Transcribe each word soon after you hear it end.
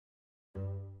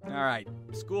Alright,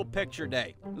 school picture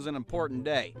day. It was an important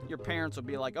day. Your parents would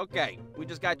be like, okay, we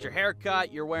just got your hair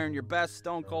cut, you're wearing your best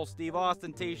Stone Cold Steve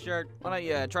Austin t-shirt. Why don't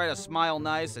you try to smile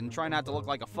nice and try not to look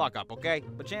like a fuck-up, okay?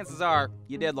 But chances are,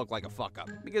 you did look like a fuck-up.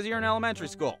 Because you're in elementary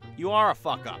school. You are a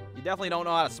fuck-up. You definitely don't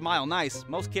know how to smile nice.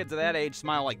 Most kids of that age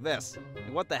smile like this.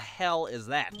 Like, what the hell is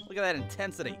that? Look at that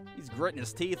intensity. He's gritting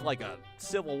his teeth like a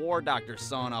Civil War doctor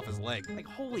sawing off his leg. Like,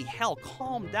 holy hell,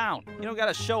 calm down. You don't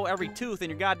gotta show every tooth in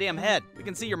your goddamn head. We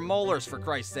can see your molars, for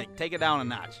Christ's sake. Take it down a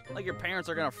notch. Like your parents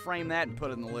are gonna frame that and put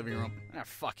it in the living room. They're not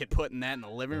fucking putting that in the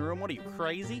living room. What are you,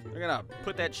 crazy? They're gonna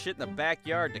put that shit in the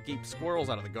backyard to keep squirrels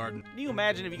out of the garden. Can you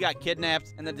imagine if you got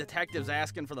kidnapped and the detective's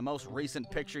asking for the most recent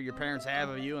picture your parents have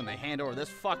of you and they hand over this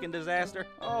fucking disaster?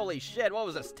 Holy shit, what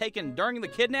was this, taken during the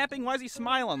kidnapping? Why is he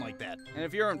smiling like that? And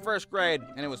if you're in first grade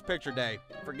and it was picture day,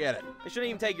 forget it. They shouldn't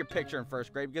even take your picture in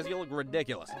first grade because you look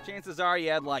ridiculous. Chances are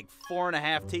you had like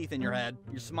 4.5 teeth in your head.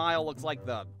 Your smile looks like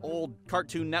the old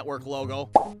Cartoon Network logo.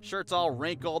 Shirt's all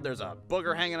wrinkled, there's a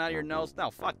booger hanging out of your nose.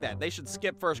 No, fuck that. They should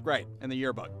skip first grade in the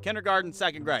yearbook. Kindergarten,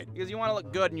 second grade. Because you want to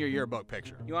look good in your yearbook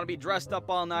picture. You want to be dressed up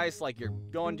all nice like you're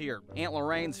going to your Aunt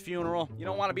Lorraine's funeral. You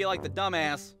don't want to be like the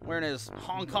dumbass wearing his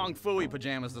Hong Kong Phooey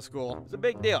pajamas to school. It's a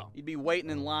big deal. You'd be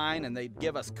waiting in line and they'd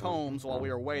give us combs while we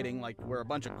were waiting like we're a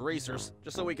bunch of greasers,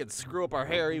 just so we could screw up our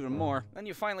hair even more. Then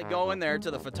you finally go in there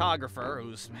to the photographer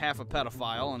who's half a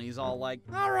pedophile and he's all like,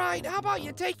 alright, how about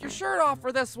you take your shirt off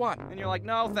for this one? and you're like,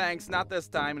 no thanks, not this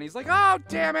time. And he's like, Oh,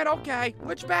 damn it, okay.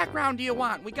 Which background do you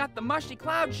want? We got the mushy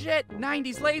cloud shit,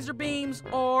 90s laser beams,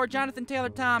 or Jonathan Taylor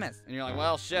Thomas? and you're like,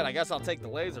 well shit, I guess I'll take the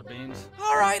laser beams.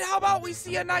 Alright, how about we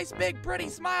see a nice big pretty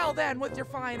smile then with your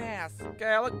fine ass? Okay,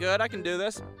 I look good, I can do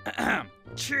this.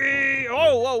 Chee!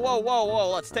 Oh, whoa, whoa, whoa, whoa,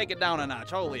 let's take it down a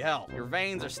notch. Holy hell. Your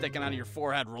veins are sticking out of your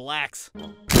forehead. Relax.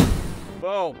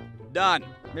 Boom. Done.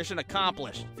 Mission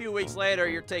accomplished. A few weeks later,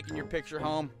 you're taking your picture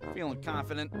home, feeling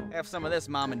confident. Have some of this,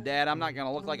 Mom and Dad. I'm not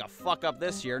gonna look like a fuck-up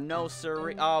this year. No,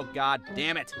 sirree. Oh, god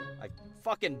damn it. I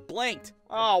fucking blinked.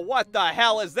 Oh, what the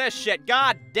hell is this shit?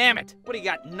 God damn it. What do you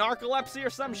got, narcolepsy or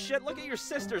some shit? Look at your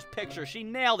sister's picture. She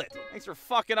nailed it. Thanks for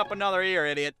fucking up another ear,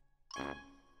 idiot.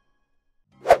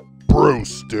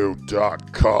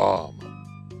 Brewstew.com